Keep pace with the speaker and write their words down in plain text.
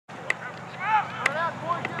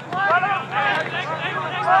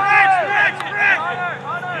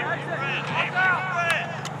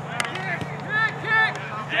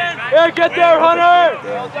Get there, Hunter!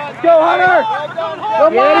 Let's go, Hunter! Go,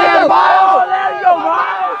 Miles! There you go,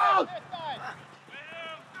 Miles!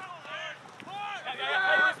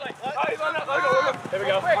 There we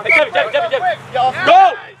go. Hey, Jeffy. Go!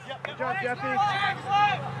 Good job, Jeffy.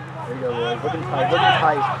 There you go, boys. Looking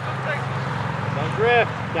tight. Don't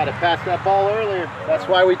drift. Got to pass that ball earlier. That's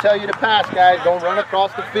why we tell you to pass, guys. Don't run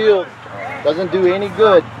across the field. Doesn't do any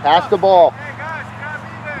good. Pass the ball.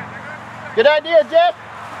 Good idea, Jeff.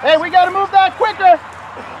 Hey, we got to move that quicker.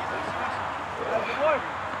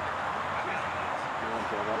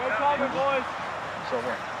 Great cover, boys.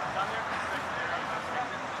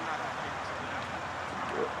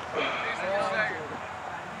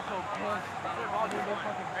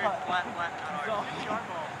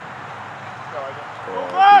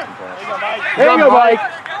 There you go, Mike.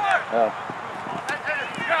 Oh.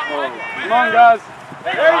 Come on, guys.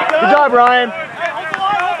 Good job, Ryan.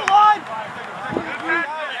 Hold the line.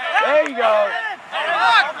 There you go.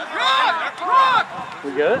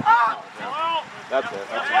 We good? That's it.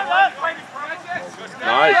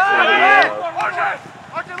 Nice.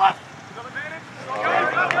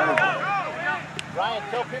 Ryan,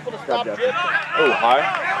 tell people to stop drifting. Oh, high.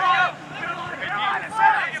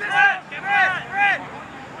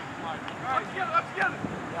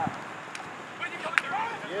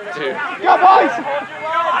 Dude. Go, boys!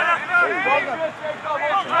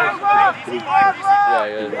 Yeah,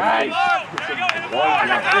 he is. Nice.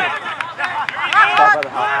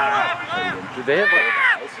 Do they have like,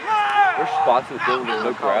 there's spots in the field with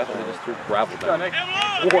no grass and they just threw gravel down? What?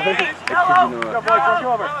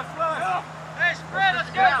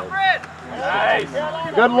 Nice.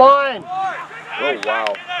 Good line. Oh,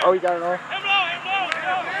 wow. Oh, you got it all?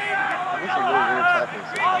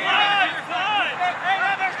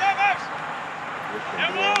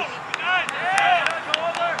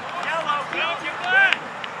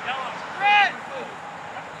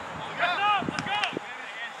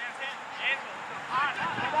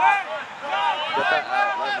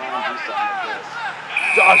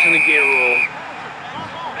 Josh in the gear roll.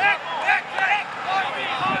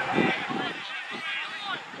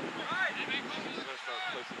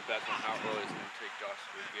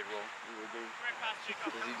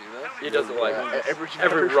 He does it like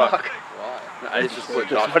every rock. Why? It's just what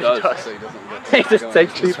Josh does. So he doesn't get He just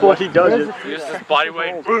takes people what he does. He just his body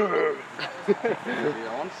weight. I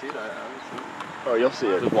want to see that. Oh, you'll see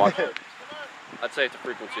it. Just watch it. I'd say it's a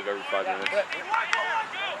frequency of every 5 minutes.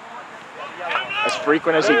 As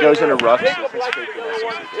frequent as he goes into roughs.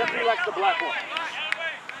 Jeffrey likes the black one.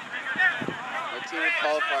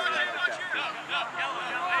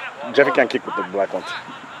 Jeffy can't kick with the black ones.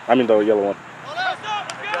 I mean the yellow one.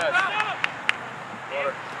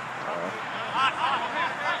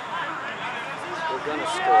 We're gonna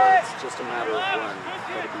score. It's just a matter of when.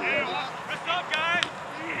 Gotta be ready.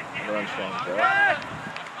 Run strong, bro.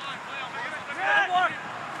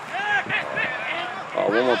 Oh,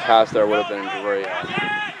 one more pass there would have been great.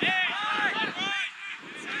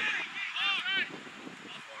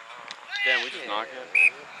 Damn, we just knocked it.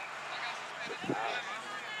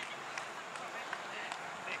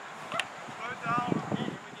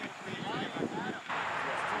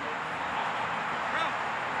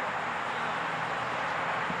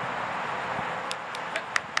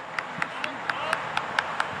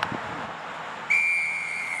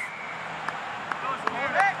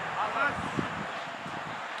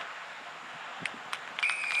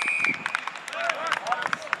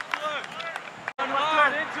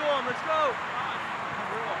 Let's go!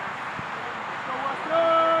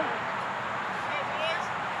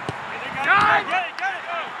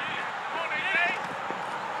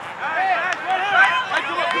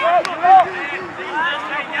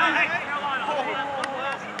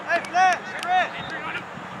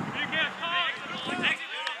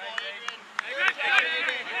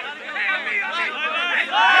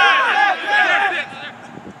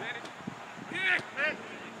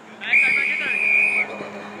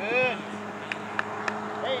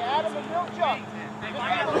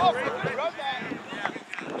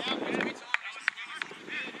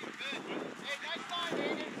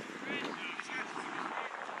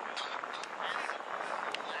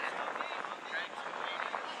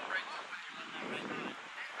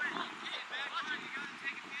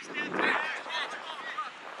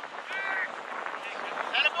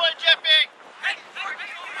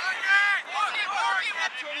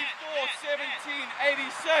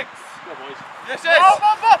 Yes, it is.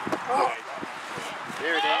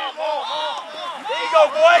 There it is. There you go,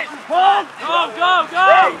 boys.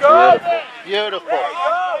 Go. Beautiful.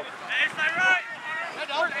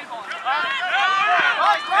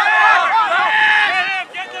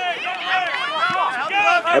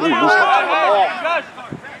 How do we lose that?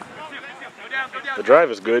 The drive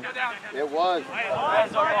is good. It was.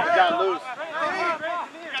 You got loose.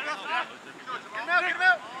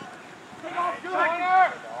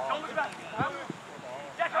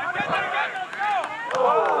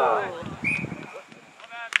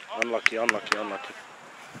 Unlucky, unlucky, unlucky.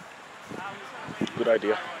 Good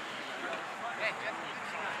idea.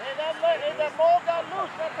 Hey, that ball got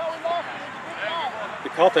loose. That's how we lost it. Good job. He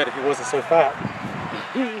caught that if he wasn't so fat.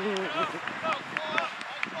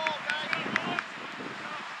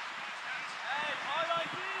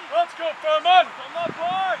 Let's go, Furman! Come on,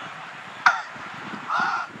 boy!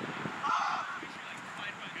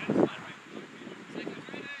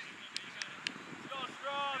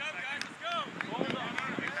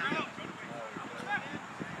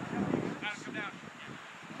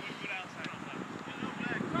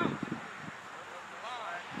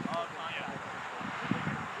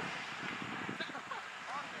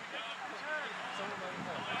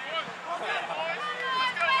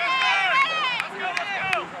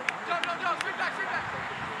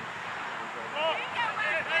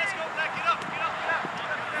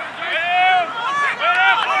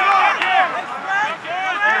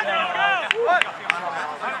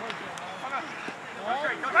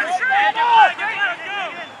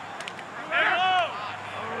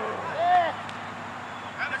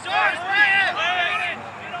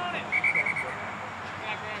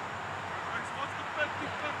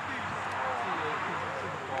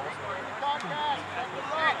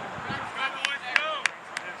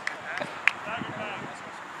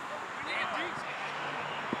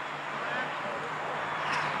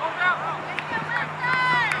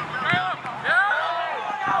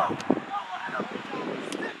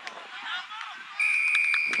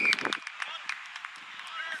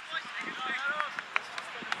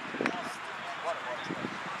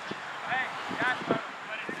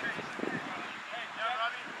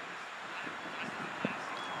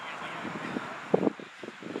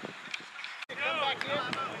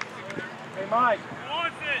 Mike.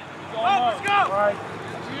 Let's go! All right.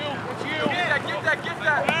 It's you. Get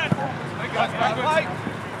that.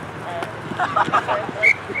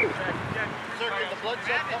 Circle the blood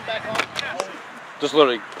cell, come back on. Just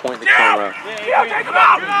literally point the camera. Yeah, take him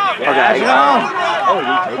out! Okay.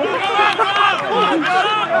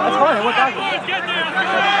 That's fine. It went back.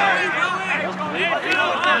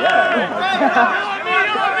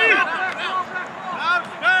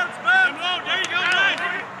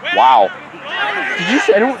 Wow. Did you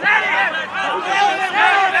say? Go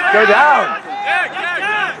down.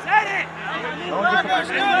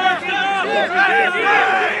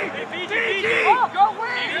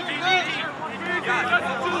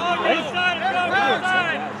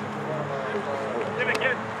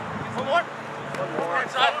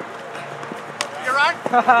 You're right.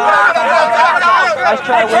 Nice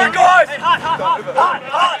try, Wayne. Hey, hot.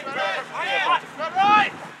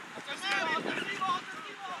 Right.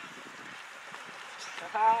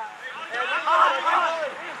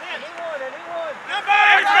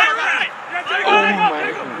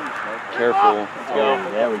 Careful. Oh,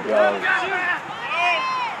 there we go.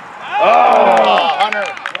 Oh, Hunter.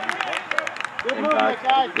 Good movement,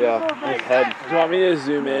 guys. Yeah, his head. Do you want me to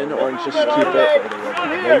zoom in or just keep it?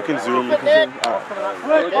 Yeah, you can zoom.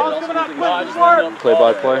 Play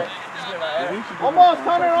by play. Almost,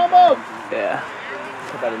 Hunter, almost. Yeah.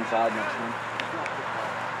 Put that inside next time.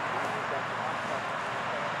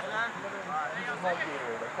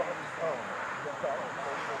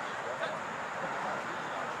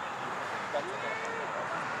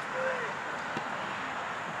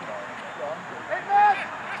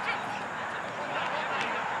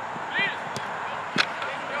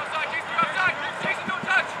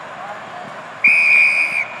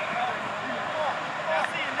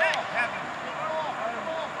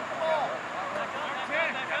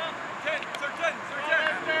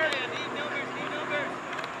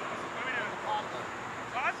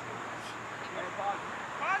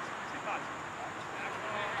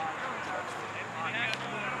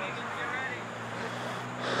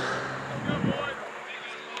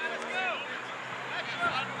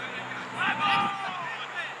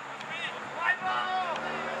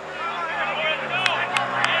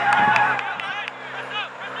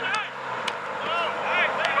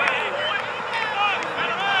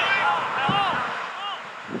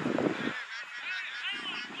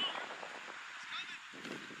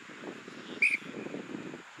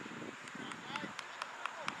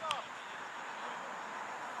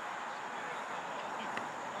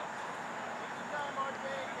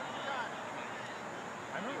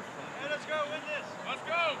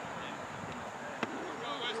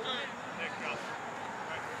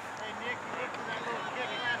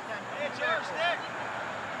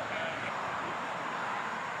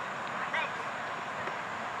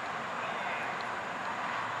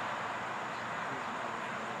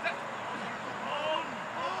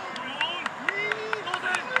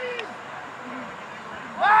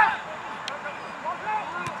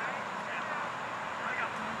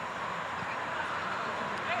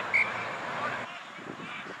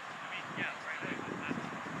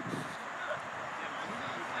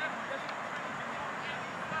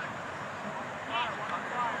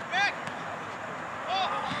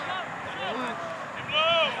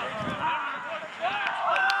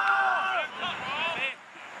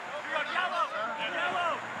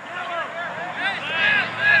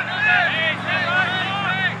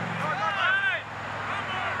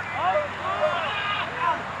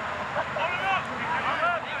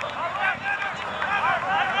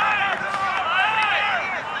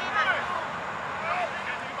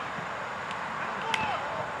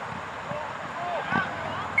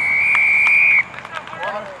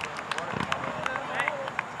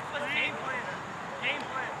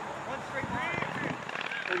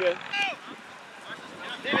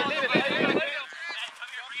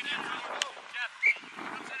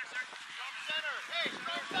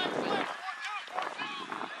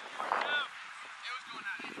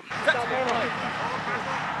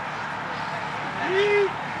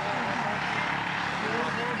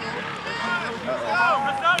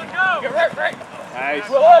 Nice.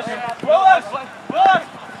 Willis! Willis! Willis!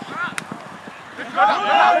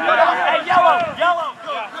 Hey, yellow! Yellow!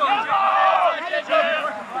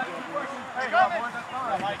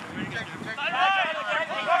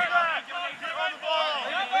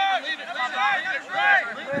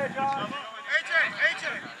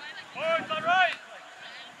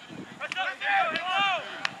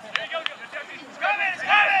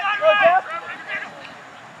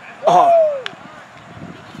 Oh.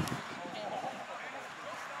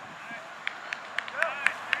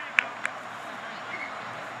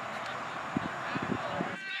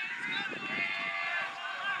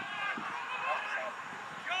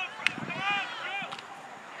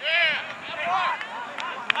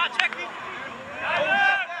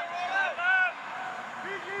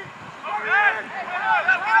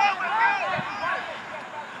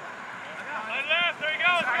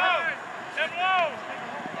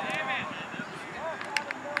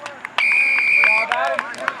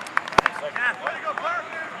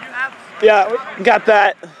 Yeah, we got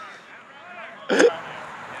that.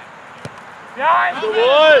 Behind! Good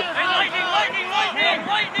boy! Hey, lightning! Lightning! Lightning!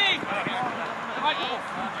 Lightning!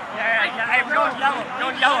 Yeah, hey, we're going yellow.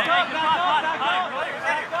 Going yellow.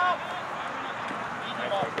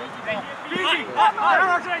 Easy!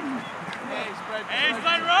 Hey,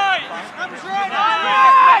 slide right!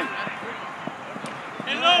 Right!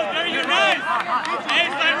 Hey, low, there you nice!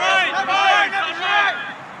 Hey, slide right! Slide right!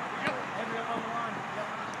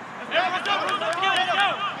 Everyone's up, let's go! Let's go!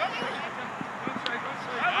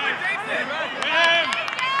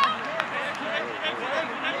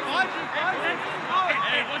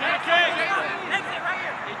 Hey, what's that Jake? Exit right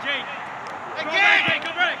here. Hey, Jake. Hey, Jake!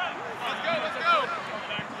 Go break! Let's go, let's go!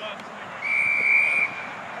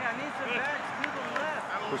 Hey, I need some backs to the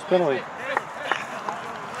left. Who's penalty?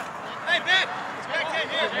 Hey, back! It's back 10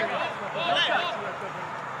 here.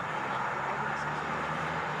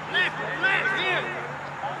 Left, here!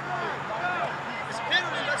 It's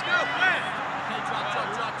penalty, let's go! Hey,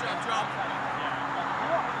 drop.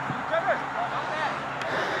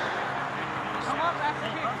 Come on, back to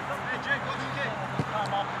kick. Hey, Jake, what's your kick?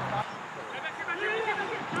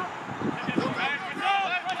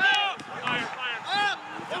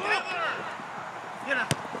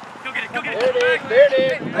 Go get it. There it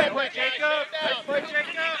is. Nice play, Jacob. Nice play,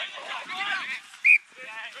 Jacob.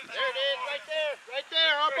 There it is, right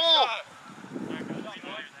there, our ball.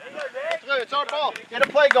 Let's go, it's our ball. Get a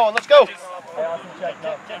play going, let's go.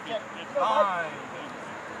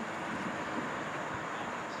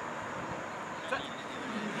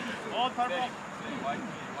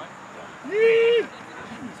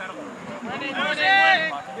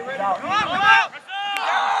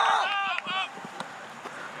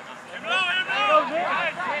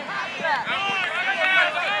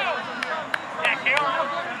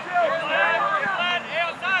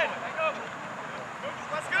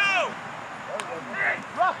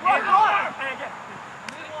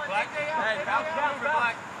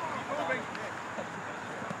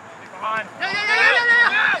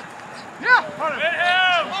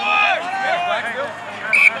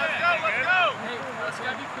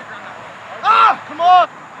 Come on!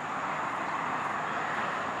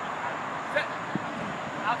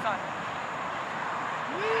 Outside.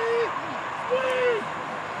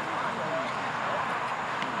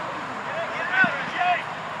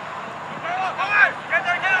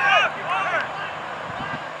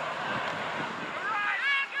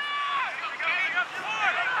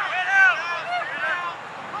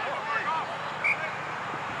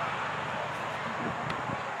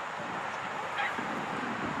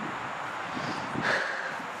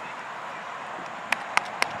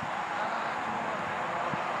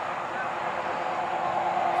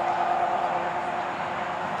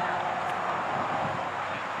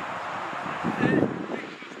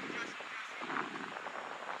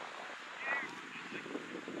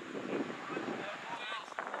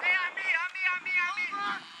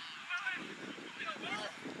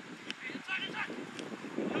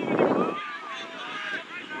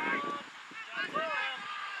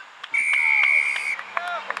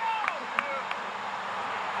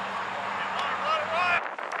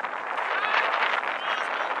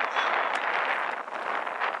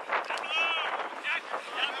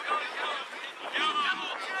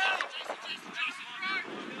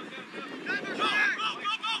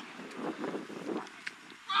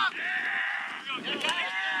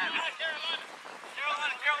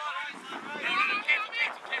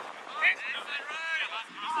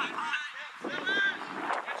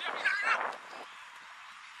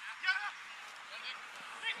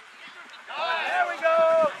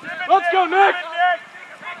 Let's go, Nick!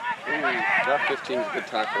 Ooh, that 15 is a good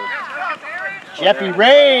tackle. Jeffy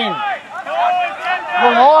Rain.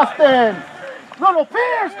 Little Austin. Little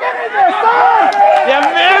Pierce, get in there, son! Yeah,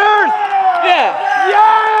 Pierce! Yeah!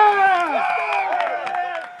 Yeah!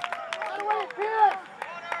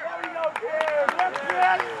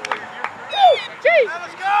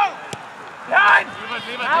 Let's go! Nine!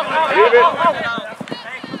 Leave it.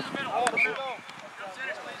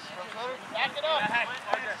 Back it up. Hey,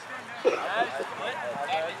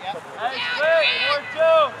 split,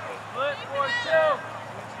 4-2. Split, 4-2.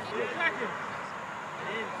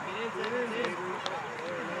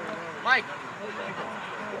 Mike.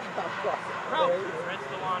 Red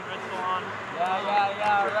still on.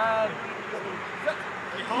 Yeah, red.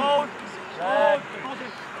 Hold.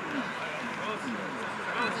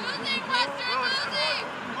 Losing, Wester, losing!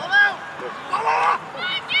 Pull out!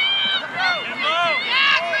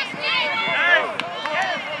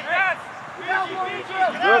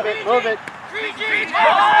 Move it.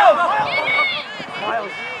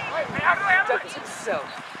 Miles.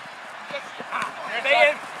 Stay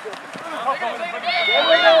in.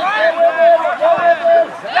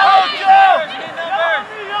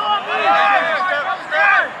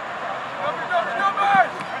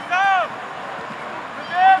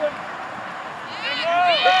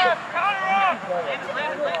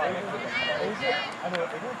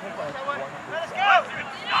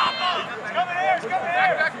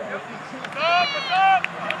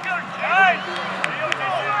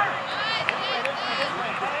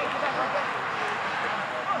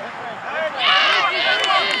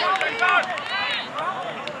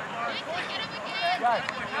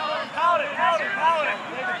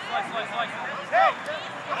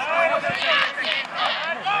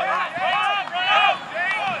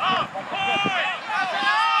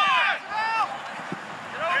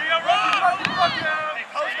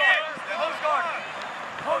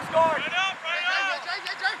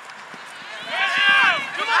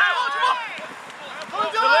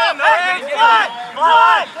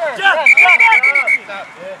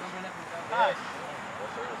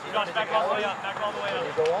 Back all the way up.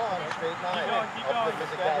 Go on, straight line. Keep going.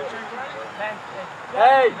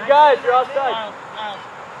 Hey, you guys, you're offside.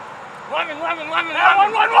 Lemon. One.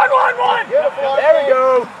 Beautiful. There we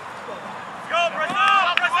go. Go, press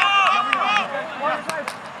up.